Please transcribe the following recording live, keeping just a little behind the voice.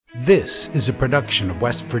This is a production of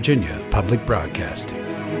West Virginia Public Broadcasting.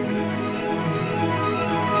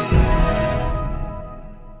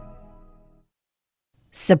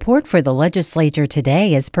 Support for the legislature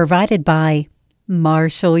today is provided by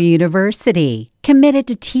Marshall University, committed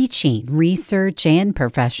to teaching, research, and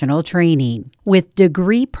professional training, with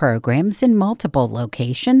degree programs in multiple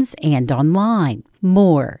locations and online.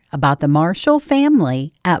 More about the Marshall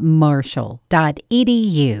family at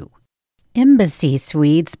marshall.edu. Embassy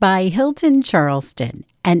Suites by Hilton Charleston,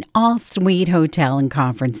 an all-suite hotel and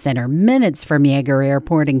conference center minutes from Yeager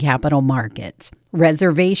Airport and Capital Markets.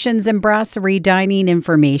 Reservations and brasserie dining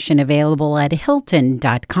information available at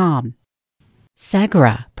hilton.com.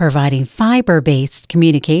 Segra, providing fiber-based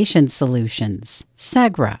communication solutions.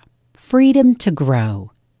 Segra, freedom to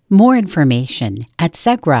grow. More information at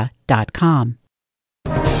segra.com.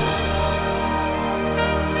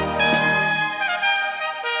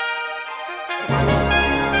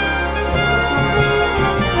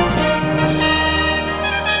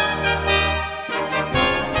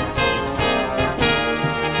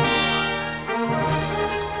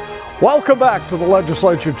 Welcome back to the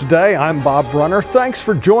Legislature Today. I'm Bob Brunner. Thanks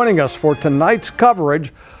for joining us for tonight's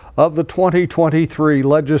coverage of the 2023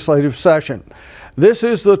 legislative session. This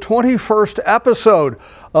is the 21st episode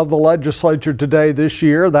of the Legislature Today this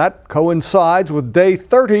year. That coincides with day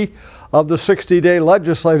 30 of the 60-day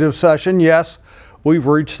legislative session. Yes, we've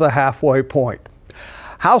reached the halfway point.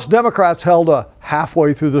 House Democrats held a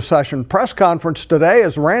halfway through the session press conference today.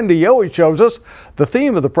 As Randy Yohe shows us, the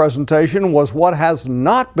theme of the presentation was what has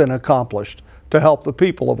not been accomplished to help the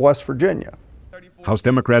people of West Virginia. House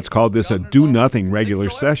Democrats called this a do-nothing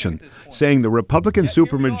regular session, saying the Republican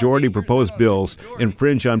supermajority proposed bills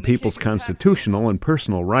infringe on people's constitutional and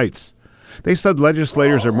personal rights. They said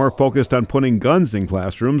legislators are more focused on putting guns in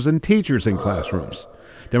classrooms than teachers in classrooms.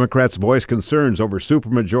 Democrats voiced concerns over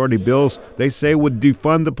supermajority bills they say would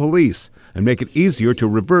defund the police and make it easier to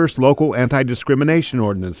reverse local anti-discrimination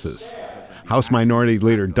ordinances. House Minority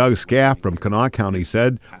Leader Doug Scaff from Kanawha County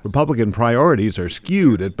said Republican priorities are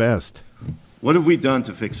skewed at best. What have we done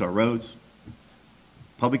to fix our roads,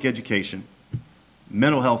 public education,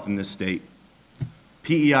 mental health in this state,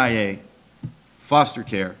 PEIA, foster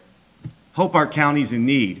care, help our counties in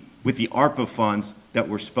need with the ARPA funds that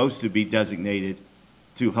were supposed to be designated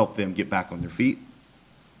to help them get back on their feet?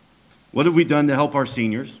 What have we done to help our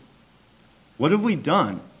seniors? What have we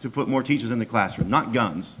done to put more teachers in the classroom, not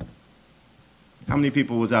guns? How many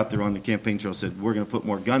people was out there on the campaign trail said, we're going to put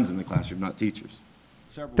more guns in the classroom, not teachers?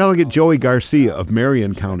 Delegate Joey Garcia of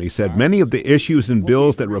Marion County said many of the issues and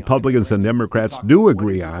bills that Republicans and Democrats do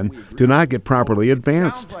agree on do not get properly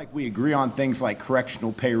advanced. It sounds like we agree on things like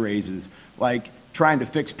correctional pay raises, like trying to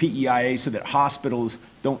fix PEIA so that hospitals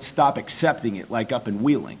don't stop accepting it, like up in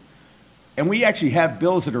Wheeling. And we actually have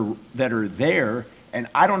bills that are there, and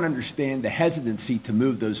I don't understand the hesitancy to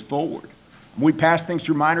move those forward. We pass things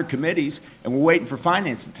through minor committees, and we're waiting for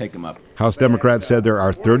finance to take them up. House Democrats said there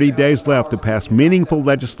are 30 days left to pass meaningful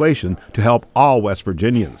legislation to help all West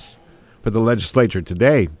Virginians. For the Legislature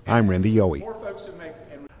Today, I'm Randy Yohe.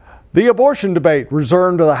 The abortion debate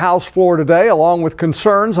returned to the House floor today, along with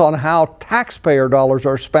concerns on how taxpayer dollars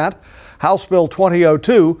are spent. House Bill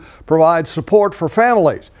 2002 provides support for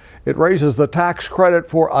families. It raises the tax credit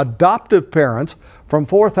for adoptive parents from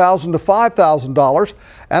 $4,000 to $5,000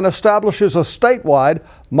 and establishes a statewide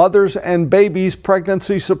Mothers and Babies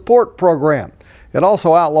Pregnancy Support Program. It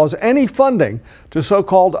also outlaws any funding to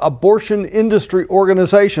so-called abortion industry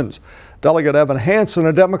organizations. Delegate Evan Hansen,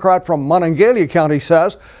 a Democrat from Monongalia County,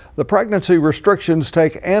 says the pregnancy restrictions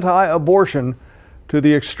take anti-abortion to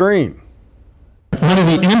the extreme. One of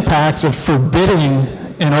the impacts of forbidding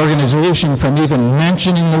an organization from even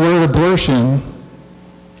mentioning the word abortion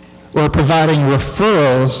or providing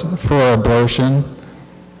referrals for abortion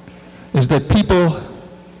is that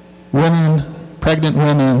pregnant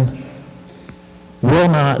women, will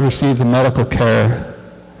not receive the medical care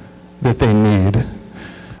that they need.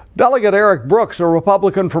 Delegate Eric Brooks, a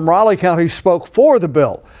Republican from Raleigh County, spoke for the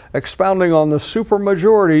bill, expounding on the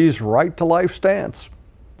supermajority's right-to-life stance.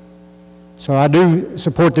 So I do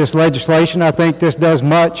support this legislation. I think this does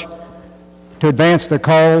much to advance the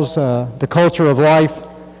cause, the culture of life,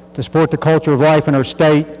 to support the culture of life in our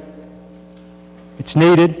state. It's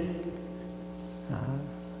needed.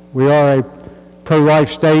 We are a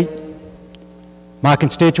pro-life state. My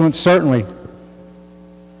constituents certainly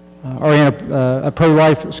are in a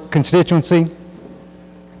pro-life constituency.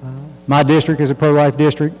 My district is a pro-life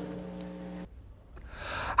district.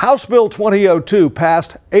 House Bill 2002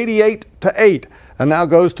 passed 88-8 and now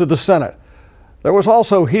goes to the Senate. There was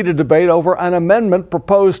also heated debate over an amendment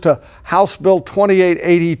proposed to House Bill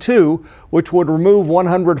 2882, which would remove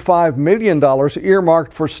 $105 million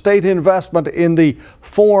earmarked for state investment in the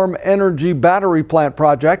Form Energy battery plant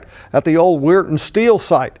project at the old Weirton Steel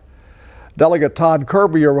site. Delegate Todd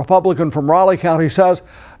Kirby, a Republican from Raleigh County, says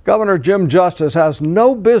Governor Jim Justice has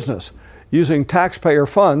no business using taxpayer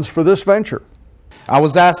funds for this venture. I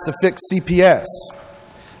was asked to fix CPS.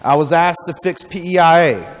 I was asked to fix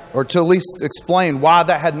PEIA, or to at least explain why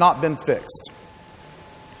that had not been fixed.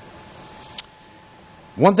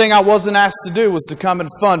 One thing I wasn't asked to do was to come and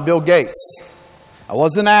fund Bill Gates. I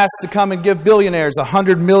wasn't asked to come and give billionaires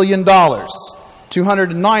 $100 million,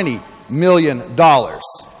 $290 million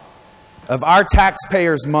of our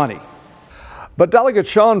taxpayers' money. But Delegate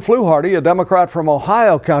Sean Fluharty, a Democrat from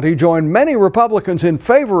Ohio County, joined many Republicans in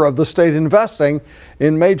favor of the state investing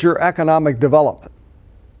in major economic development.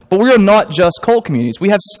 But we are not just coal communities. We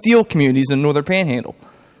have steel communities in the Northern Panhandle.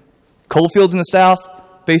 Coal fields in the south,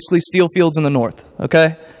 basically steel fields in the north,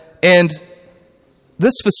 okay? And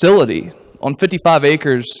this facility on 55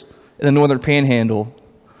 acres in the Northern Panhandle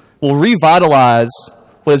will revitalize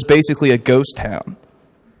what is basically a ghost town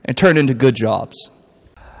and turn into good jobs.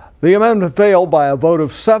 The amendment failed by a vote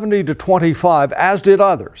of 70 to 25, as did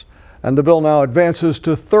others, and the bill now advances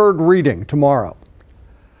to third reading tomorrow.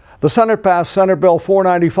 The Senate passed Senate Bill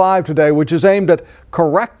 495 today, which is aimed at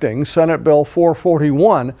correcting Senate Bill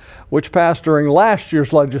 441, which passed during last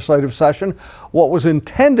year's legislative session. What was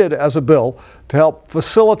intended as a bill to help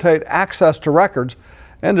facilitate access to records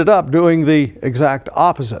ended up doing the exact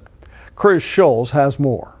opposite. Chris Schulz has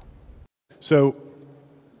more. So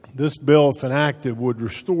this bill, if enacted, would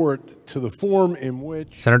restore it to the form in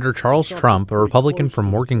which Senator Charles Trump, a Republican from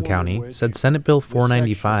Morgan County, said Senate Bill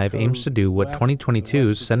 495 aims to do what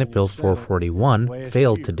 2022's Senate Bill 441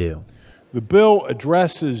 failed to do. The bill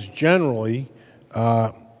addresses generally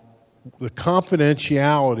the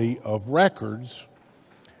confidentiality of records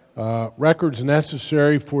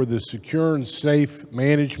necessary for the secure and safe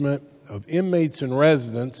management of inmates and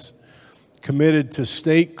residents committed to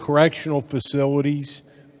state correctional facilities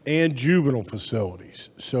and juvenile facilities.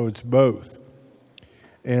 So it's both.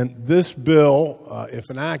 And this bill, if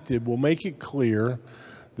enacted, will make it clear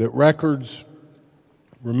that records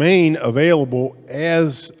remain available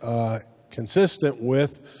as consistent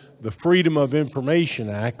with the Freedom of Information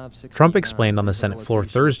Act. Trump explained on the Senate floor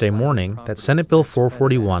Thursday morning that Senate Bill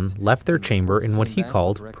 441 left their chamber in what he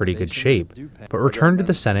called pretty good shape, but returned to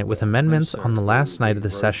the Senate with amendments on the last night of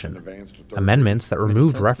the session. Amendments that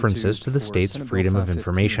removed references to the state's Freedom of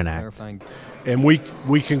Information Act. And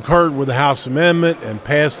we concurred with the House amendment and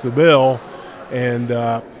passed the bill. And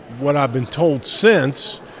what I've been told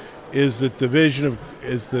since is that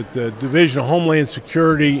the Division of Homeland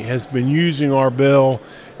Security has been using our bill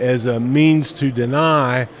as a means to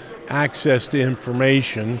deny access to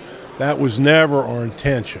information. That was never our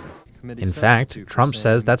intention. In fact, Trump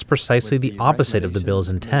says that's precisely the opposite of the bill's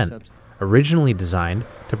intent, originally designed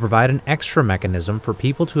to provide an extra mechanism for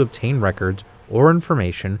people to obtain records or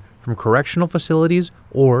information from correctional facilities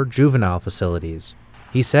or juvenile facilities.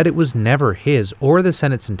 He said it was never his or the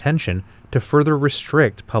Senate's intention to further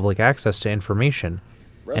restrict public access to information,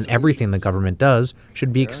 and everything the government does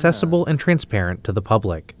should be accessible and transparent to the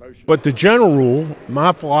public. But the general rule,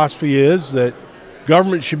 my philosophy is that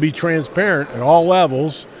government should be transparent at all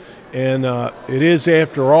levels, and it is,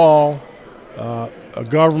 after all, a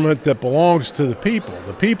government that belongs to the people.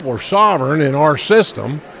 The people are sovereign in our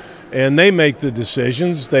system, and they make the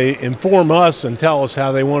decisions. They inform us and tell us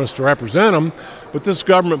how they want us to represent them, but this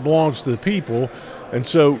government belongs to the people. And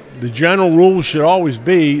so the general rule should always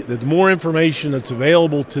be that the more information that's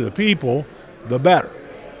available to the people, the better.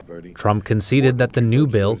 Trump conceded that the new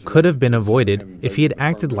bill could have been avoided if he had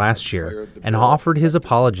acted last year, and offered his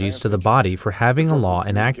apologies to the body for having a law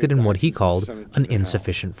enacted in what he called an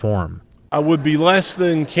insufficient form. I would be less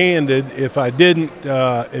than candid if I didn't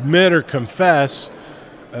admit or confess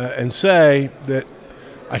and say that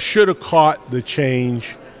I should have caught the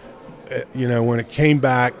change, when it came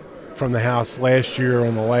back from the House last year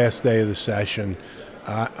on the last day of the session.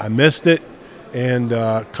 I missed it, and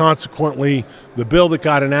consequently, the bill that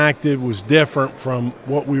got enacted was different from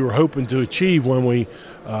what we were hoping to achieve when we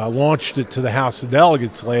launched it to the House of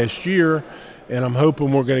Delegates last year, and I'm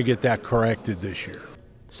hoping we're going to get that corrected this year.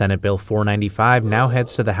 Senate Bill 495 now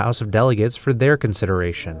heads to the House of Delegates for their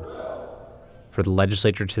consideration. For the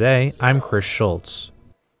legislature today, I'm Chris Schulz.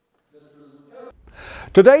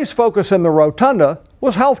 Today's focus in the Rotunda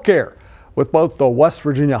was health care, with both the West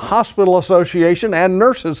Virginia Hospital Association and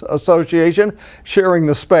Nurses Association sharing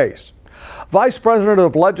the space. Vice President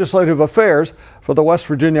of Legislative Affairs, For the West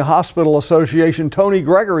Virginia Hospital Association, Tony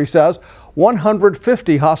Gregory says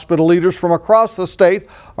 150 hospital leaders from across the state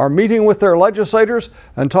are meeting with their legislators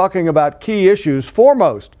and talking about key issues,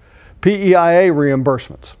 foremost PEIA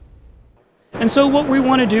reimbursements. And so what we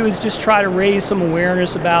want to do is just try to raise some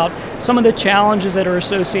awareness about some of the challenges that are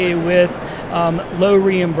associated with low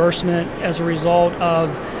reimbursement as a result of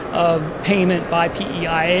payment by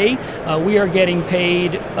PEIA. We are getting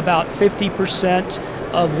paid about 50%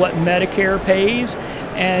 of what Medicare pays,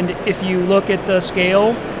 and if you look at the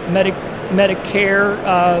scale, Medicare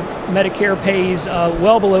pays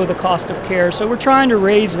well below the cost of care. So we're trying to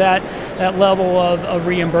raise that level of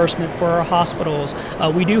reimbursement for our hospitals.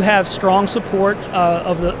 We do have strong support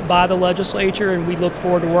by the legislature, and we look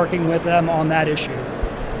forward to working with them on that issue.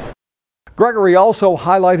 Gregory also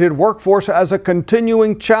highlighted workforce as a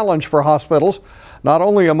continuing challenge for hospitals, not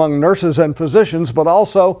only among nurses and physicians, but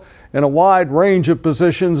also in a wide range of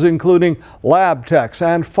positions, including lab techs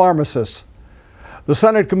and pharmacists. The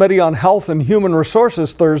Senate Committee on Health and Human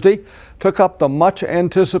Resources Thursday took up the much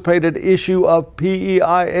anticipated issue of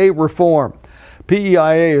PEIA reform.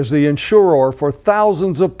 PEIA is the insurer for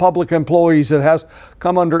thousands of public employees. It has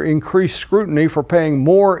come under increased scrutiny for paying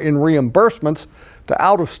more in reimbursements to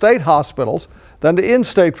out-of-state hospitals than to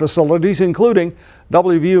in-state facilities, including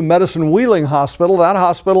WVU Medicine Wheeling Hospital. That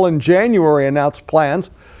hospital in January announced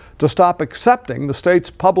plans to stop accepting the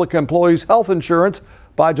state's public employees' health insurance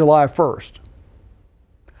by July 1st.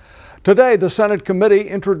 Today, the Senate committee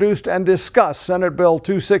introduced and discussed Senate Bill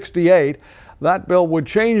 268. That bill would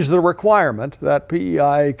change the requirement that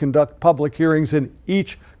PEIA conduct public hearings in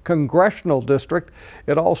each congressional district.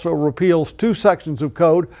 It also repeals 2 sections of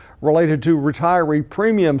code related to retiree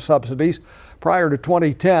premium subsidies prior to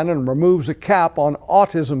 2010 and removes a cap on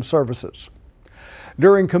autism services.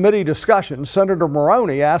 During committee discussion, Senator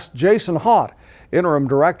Maroney asked Jason Haught, Interim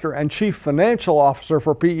Director and Chief Financial Officer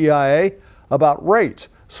for PEIA, about rates,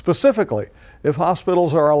 specifically if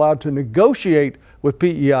hospitals are allowed to negotiate with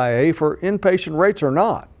PEIA for inpatient rates or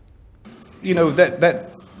not. You know,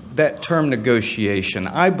 that term negotiation,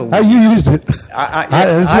 I believe... You used it.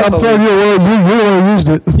 I'm telling you a word, you really used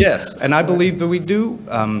it. Yes, and I believe that we do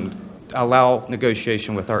allow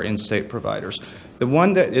negotiation with our in-state providers. The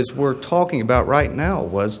one that we're talking about right now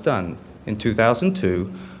was done in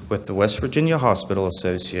 2002 with the West Virginia Hospital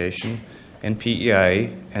Association and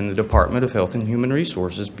PEIA and the Department of Health and Human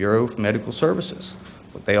Resources, Bureau of Medical Services.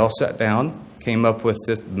 They all sat down, came up with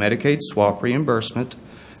this Medicaid swap reimbursement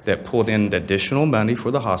that pulled in additional money for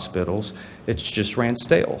the hospitals. It just ran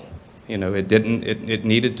stale. You know, it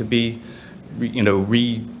needed to be,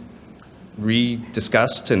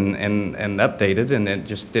 rediscussed and updated, and it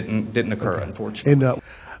just didn't occur, unfortunately.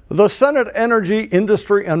 The Senate Energy,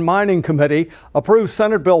 Industry, and Mining Committee approved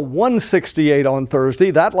Senate Bill 168 on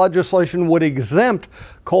Thursday. That legislation would exempt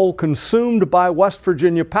coal consumed by West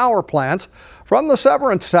Virginia power plants from the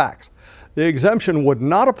severance tax. The exemption would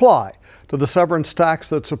not apply to the severance tax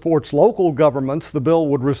that supports local governments. The bill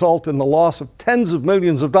would result in the loss of tens of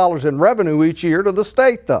millions of dollars in revenue each year to the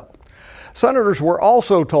state, though. Senators were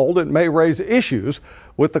also told it may raise issues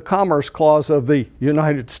with the Commerce Clause of the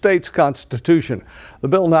United States Constitution. The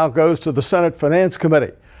bill now goes to the Senate Finance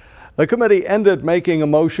Committee. The committee ended making a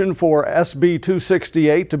motion for SB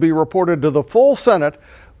 268 to be reported to the full Senate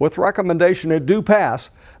with recommendation it do pass,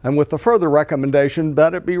 and with the further recommendation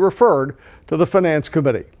that it be referred to the Finance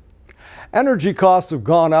Committee. Energy costs have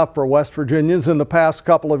gone up for West Virginians in the past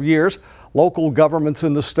couple of years. Local governments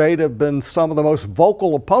in the state have been some of the most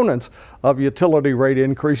vocal opponents of utility rate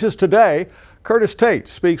increases. Today, Curtis Tate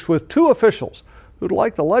speaks with 2 officials who'd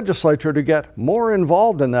like the legislature to get more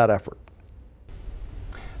involved in that effort.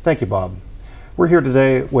 Thank you, Bob. We're here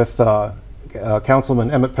today with Councilman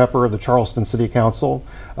Emmett Pepper of the Charleston City Council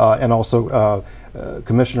and also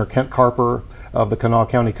Commissioner Kent Carper of the Kanawha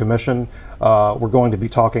County Commission. We're going to be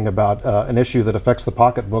talking about an issue that affects the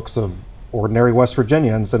pocketbooks of ordinary West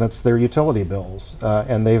Virginians, and it's their utility bills.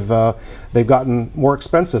 And they've gotten more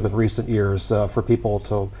expensive in recent years for people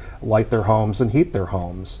to light their homes and heat their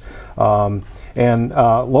homes. And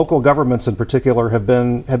local governments in particular have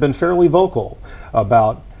been fairly vocal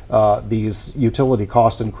about these utility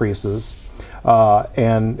cost increases.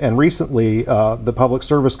 And recently, the Public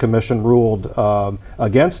Service Commission ruled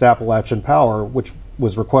against Appalachian Power, which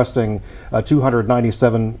was requesting a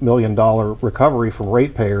 $297 million recovery from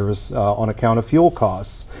ratepayers on account of fuel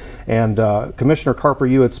costs. And Commissioner Carper,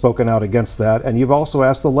 you had spoken out against that, and you've also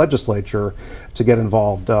asked the legislature to get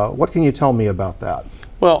involved. What can you tell me about that?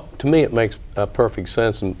 Well, to me it makes perfect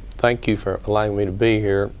sense, and thank you for allowing me to be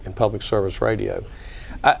here in Public Service Radio.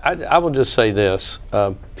 I will just say this,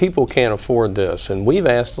 people can't afford this, and we've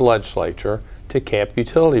asked the legislature to cap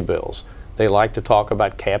utility bills. They like to talk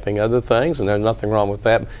about capping other things, and there's nothing wrong with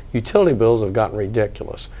that. Utility bills have gotten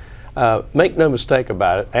ridiculous. Make no mistake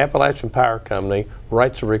about it, Appalachian Power Company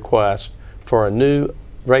writes a request for a new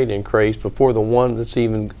rate increase before the one that's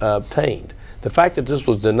even obtained. The fact that this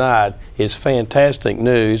was denied is fantastic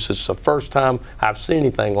news. It's the first time I've seen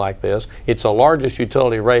anything like this. It's the largest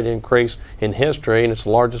utility rate increase in history, and it's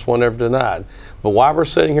the largest one ever denied. But while we're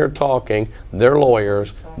sitting here talking, their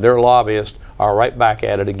lawyers, their lobbyists are right back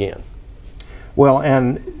at it again. Well,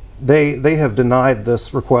 and they have denied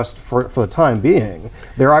this request for the time being.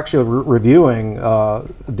 They're actually reviewing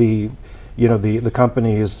the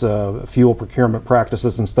company's fuel procurement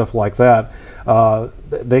practices and stuff like that.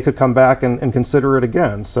 They could come back and consider it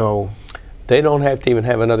again. So they don't have to even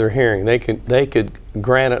have another hearing. They could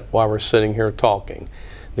grant it while we're sitting here talking.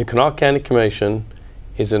 The Kanawha County Commission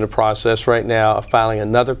is in the process right now of filing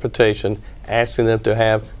another petition asking them to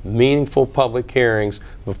have meaningful public hearings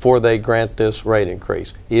before they grant this rate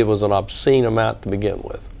increase. It was an obscene amount to begin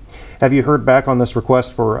with. Have you heard back on this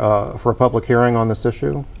request for a public hearing on this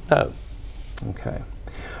issue? No. Okay.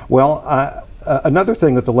 Well, another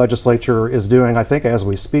thing that the legislature is doing, I think, as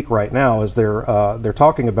we speak right now, is they're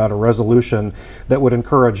talking about a resolution that would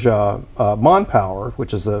encourage Mon Power,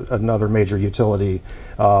 which is another major utility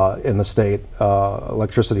in the state,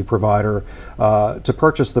 electricity provider, to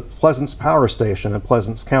purchase the Pleasance Power Station in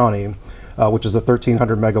Pleasance County, which is a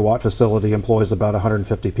 1,300 megawatt facility, employs about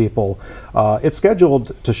 150 people. It's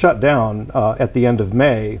scheduled to shut down at the end of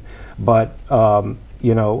May, but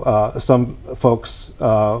some folks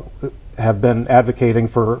have been advocating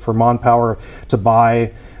for Mon Power to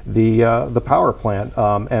buy the power plant.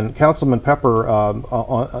 And Councilman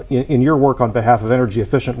Pepper, in your work on behalf of Energy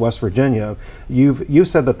Efficient West Virginia, you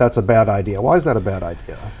said that that's a bad idea. Why is that a bad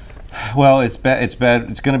idea? Well, it's bad. It's bad.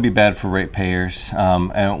 It's going to be bad for ratepayers.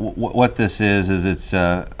 And what this is it's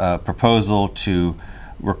a proposal to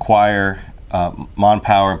require Mon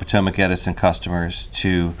Power and Potomac Edison customers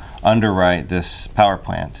to underwrite this power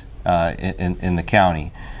plant in the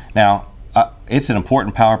county. Now, it's an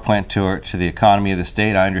important power plant to the economy of the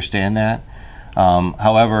state. I understand that.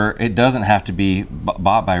 However, it doesn't have to be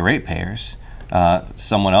bought by ratepayers.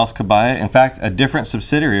 Someone else could buy it. In fact, a different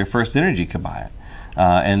subsidiary of First Energy could buy it.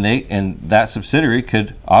 And that subsidiary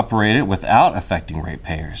could operate it without affecting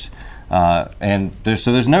ratepayers. And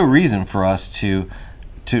there's no reason for us to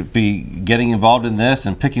be getting involved in this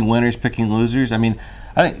and picking winners, picking losers. I mean,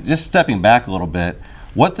 I think just stepping back a little bit,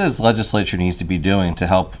 what this legislature needs to be doing to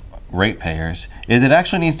help ratepayers is it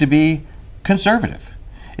actually needs to be conservative.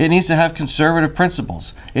 It needs to have conservative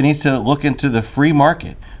principles. It needs to look into the free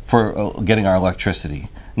market for getting our electricity,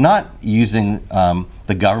 not using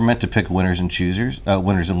the government to pick winners and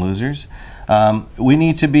losers. We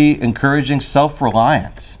need to be encouraging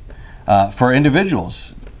self-reliance for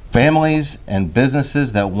individuals, families, and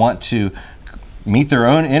businesses that want to meet their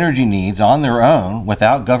own energy needs on their own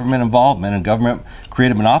without government involvement and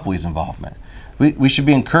government-created monopolies involvement. We should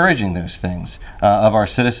be encouraging those things of our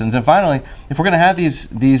citizens. And finally, if we're going to have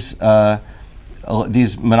these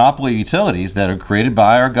monopoly utilities that are created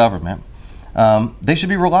by our government, they should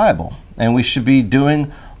be reliable, and we should be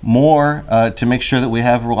doing more to make sure that we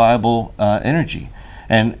have reliable energy.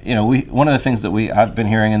 And one of the things that I've been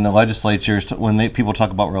hearing in the legislature is when people talk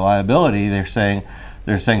about reliability, they're saying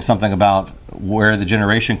something about where the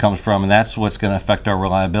generation comes from, and that's what's going to affect our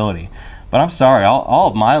reliability. But I'm sorry, all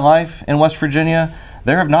of my life in West Virginia,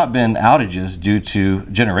 there have not been outages due to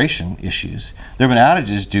generation issues. There have been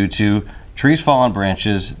outages due to trees falling on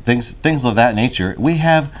branches, things of that nature. We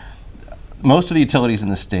have most of the utilities in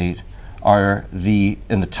the state are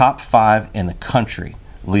in the top 5 in the country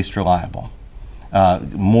least reliable.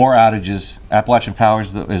 More outages. Appalachian Power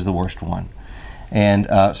is the worst one. And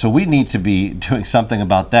so we need to be doing something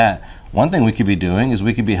about that. One thing we could be doing is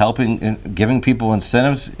we could be helping and giving people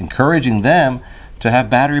incentives, encouraging them to have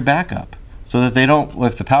battery backup so that they don't,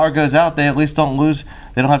 if the power goes out, they at least don't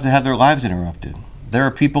have to have their lives interrupted. There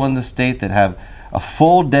are people in the state that have a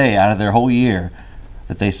full day out of their whole year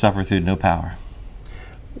that they suffer through no power.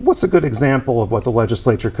 What's a good example of what the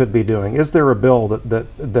legislature could be doing? Is there a bill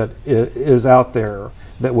that is out there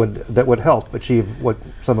that would help achieve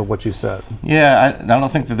some of what you said? Yeah, I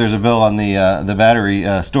don't think that there's a bill on the battery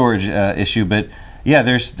storage issue, but yeah,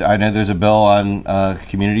 I know there's a bill on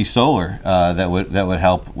community solar that would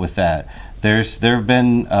help with that. There have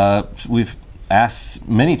been we've asked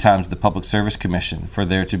many times the Public Service Commission for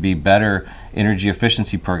there to be better energy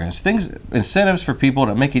efficiency programs, incentives for people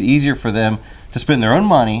to make it easier for them to spend their own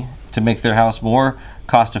money to make their house more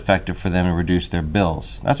cost effective for them and reduce their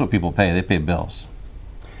bills. That's what people pay. They pay bills.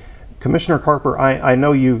 Commissioner Carper, I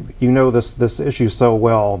know you know this issue so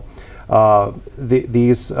well.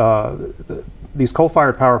 These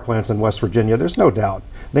coal-fired power plants in West Virginia, there's no doubt,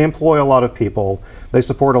 they employ a lot of people. They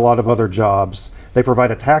support a lot of other jobs. They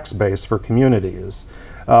provide a tax base for communities.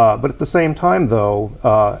 But at the same time, though,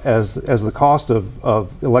 as the cost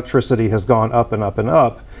of electricity has gone up and up and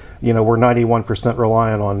up, we're 91%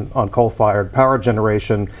 reliant on coal-fired power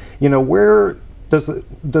generation. Where does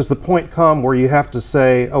the point come where you have to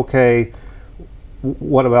say, okay,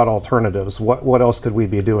 what about alternatives? What else could we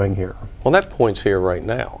be doing here? Well, that point's here right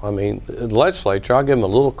now. I mean, the legislature, I'll give them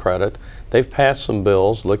a little credit. They've passed some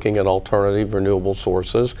bills looking at alternative renewable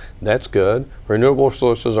sources. That's good. Renewable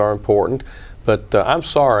sources are important. But I'm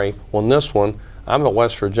sorry, on this one, I'm a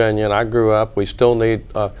West Virginian. I grew up. We still need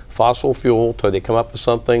fossil fuel till they come up with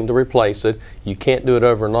something to replace it. You can't do it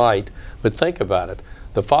overnight. But think about it.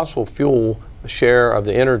 The fossil fuel share of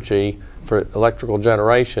the energy for electrical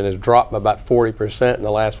generation has dropped by about 40% in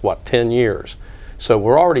the last, 10 years. So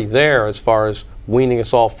we're already there as far as weaning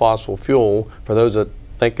us off fossil fuel for those that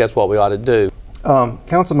think that's what we ought to do.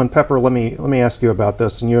 Councilman Pepper, let me ask you about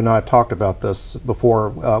this, and you and I have talked about this before.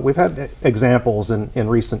 We've had examples in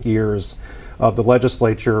recent years of the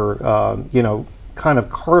legislature, kind of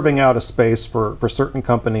carving out a space for certain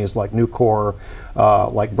companies like Nucor,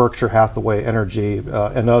 like Berkshire Hathaway Energy,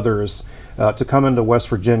 and others to come into West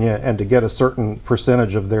Virginia and to get a certain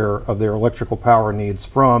percentage of their electrical power needs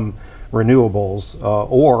from renewables,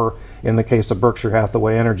 or in the case of Berkshire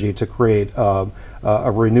Hathaway Energy, to create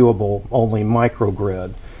a renewable-only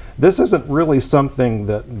microgrid. This isn't really something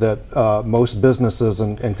that most businesses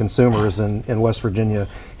and consumers in West Virginia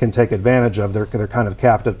can take advantage of. They're kind of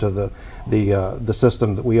captive to the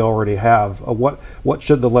system that we already have. What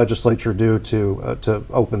should the legislature do to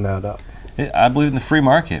open that up? I believe in the free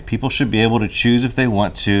market. People should be able to choose if they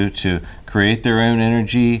want to create their own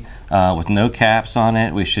energy with no caps on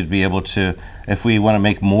it. We should be able to, if we want to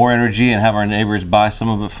make more energy and have our neighbors buy some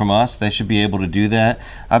of it from us, they should be able to do that.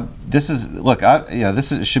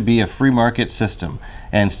 This should be a free market system.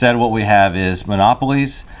 And instead, what we have is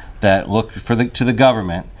monopolies that look to the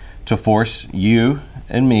government to force you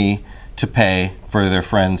and me to pay for their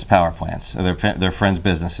friends' power plants or their friends'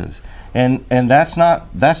 businesses. And that's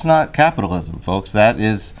not capitalism, folks. That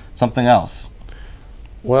is something else.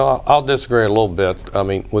 Well, I'll disagree a little bit. I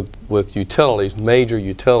mean, with utilities, major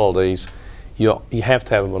utilities, you have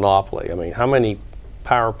to have a monopoly. I mean, how many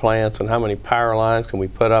power plants and how many power lines can we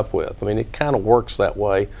put up with? I mean, it kind of works that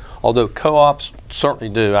way. Although co-ops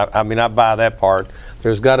certainly do. I mean, I buy that part.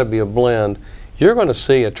 There's got to be a blend. You're going to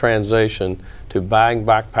see a transition to buying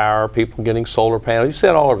back power, people getting solar panels. You see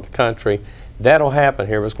it all over the country. That'll happen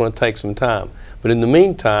here, but it's going to take some time. But in the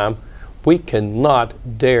meantime, we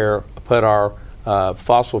cannot dare put our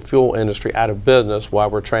fossil fuel industry out of business while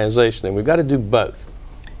we're transitioning. We've got to do both.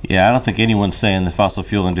 Yeah, I don't think anyone's saying the fossil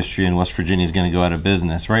fuel industry in West Virginia is going to go out of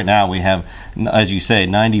business. Right now we have, as you say,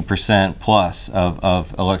 90% plus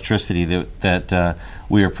of electricity that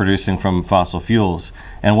we are producing from fossil fuels.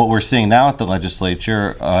 And what we're seeing now at the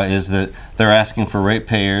legislature is that they're asking for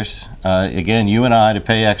ratepayers, again, you and I, to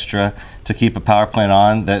pay extra to keep a power plant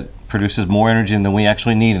on that produces more energy than we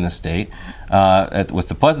actually need in the state with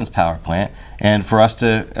the Pleasants power plant. And for us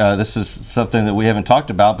to, this is something that we haven't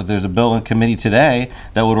talked about, but there's a bill in committee today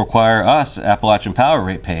that would require us, Appalachian Power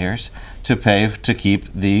ratepayers, to pay to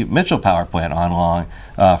keep the Mitchell power plant on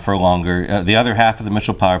for longer. The other half of the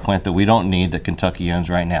Mitchell power plant that we don't need that Kentucky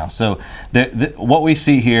owns right now. So what we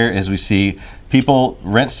see here is we see people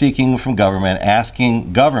rent-seeking from government,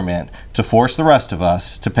 asking government to force the rest of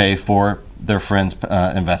us to pay for their friends'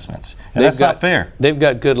 investments. And that's not fair. They've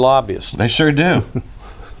got good lobbyists. They sure do.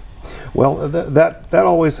 Well, that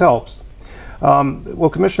always helps. Well,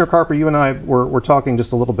 Commissioner Carper, you and I were talking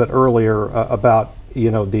just a little bit earlier about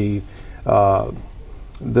the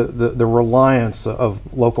reliance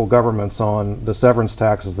of local governments on the severance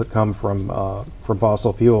taxes that come from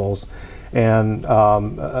fossil fuels. And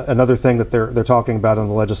another thing that they're talking about in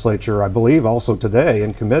the legislature, I believe also today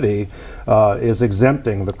in committee, is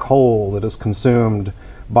exempting the coal that is consumed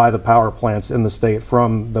by the power plants in the state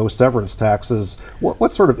from those severance taxes.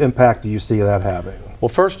 What sort of impact do you see that having? Well,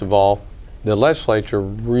 first of all, the legislature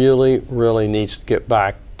really, really needs to get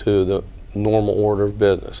back to the normal order of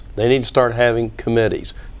business. They need to start having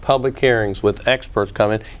committees, public hearings with experts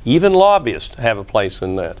coming, even lobbyists have a place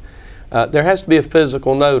in that. There has to be a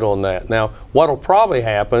physical note on that. Now, what will probably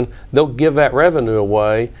happen, they'll give that revenue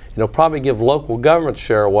away, and they'll probably give local government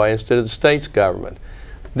share away instead of the state's government.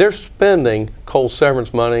 They're spending coal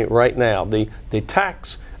severance money right now. The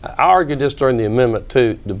tax, I argued this during the Amendment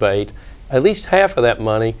 2 debate, at least half of that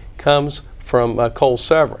money comes from coal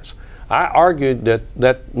severance. I argued that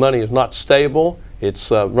that money is not stable. It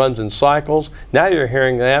runs in cycles. Now you're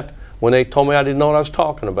hearing that when they told me I didn't know what I was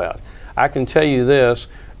talking about. I can tell you this,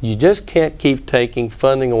 you just can't keep taking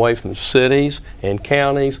funding away from cities and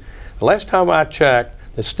counties. The last time I checked,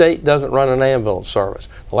 the state doesn't run an ambulance service.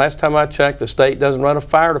 The last time I checked, the state doesn't run a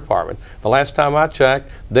fire department. The last time I checked,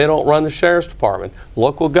 they don't run the sheriff's department.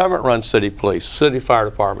 Local government runs city police, city fire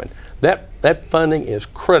department. That funding is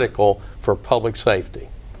critical for public safety.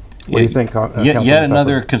 What do you think, yet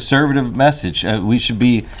another conservative message. We should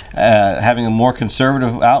be having a more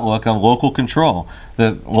conservative outlook on local control.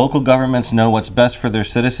 The local governments know what's best for their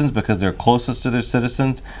citizens because they're closest to their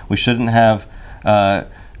citizens. We shouldn't have,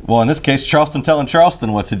 well, in this case, Charleston telling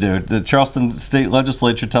Charleston what to do. The Charleston State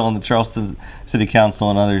Legislature telling the Charleston City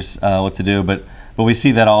Council and others what to do. But we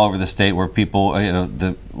see that all over the state where people,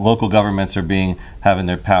 the local governments are having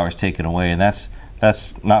their powers taken away, and that's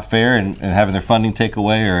not fair, and having their funding taken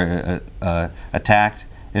away or attacked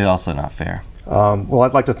is also not fair. Well,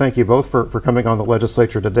 I'd like to thank you both for coming on the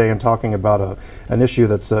legislature today and talking about an issue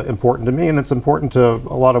that's important to me, and it's important to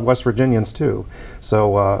a lot of West Virginians too.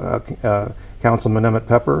 So Councilman Emmett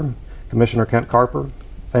Pepper, Commissioner Kent Carper,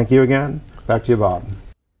 thank you again. Back to you, Bob.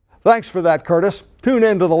 Thanks for that, Curtis. Tune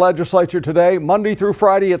in to the legislature today, Monday through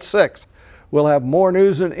Friday at 6. We'll have more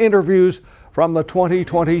news and interviews from the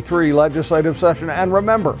 2023 legislative session. And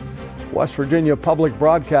remember, West Virginia Public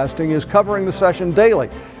Broadcasting is covering the session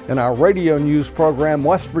daily in our radio news program,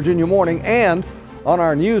 West Virginia Morning, and on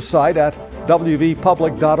our news site at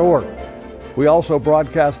wvpublic.org. We also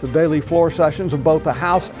broadcast the daily floor sessions of both the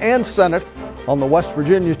House and Senate on the West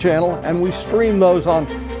Virginia channel, and we stream those on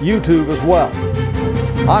YouTube as well.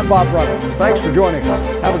 I'm Bob Brunner. Thanks for joining us.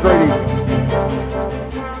 Have a great evening.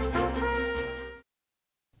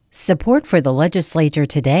 Support for the legislature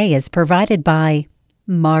today is provided by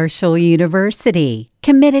Marshall University,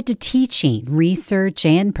 committed to teaching, research,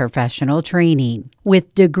 and professional training,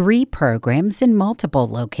 with degree programs in multiple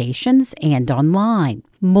locations and online.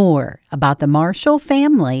 More about the Marshall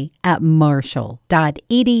family at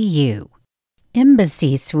marshall.edu.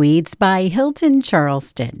 Embassy Suites by Hilton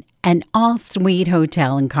Charleston, an all-suite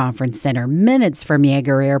hotel and conference center minutes from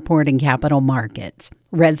Yeager Airport and Capital Market.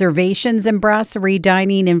 Reservations and brasserie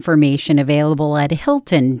dining information available at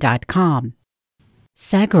hilton.com.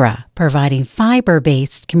 Segra, providing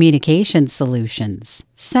fiber-based communication solutions.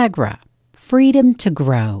 Segra, freedom to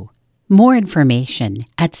grow. More information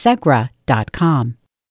at segra.com.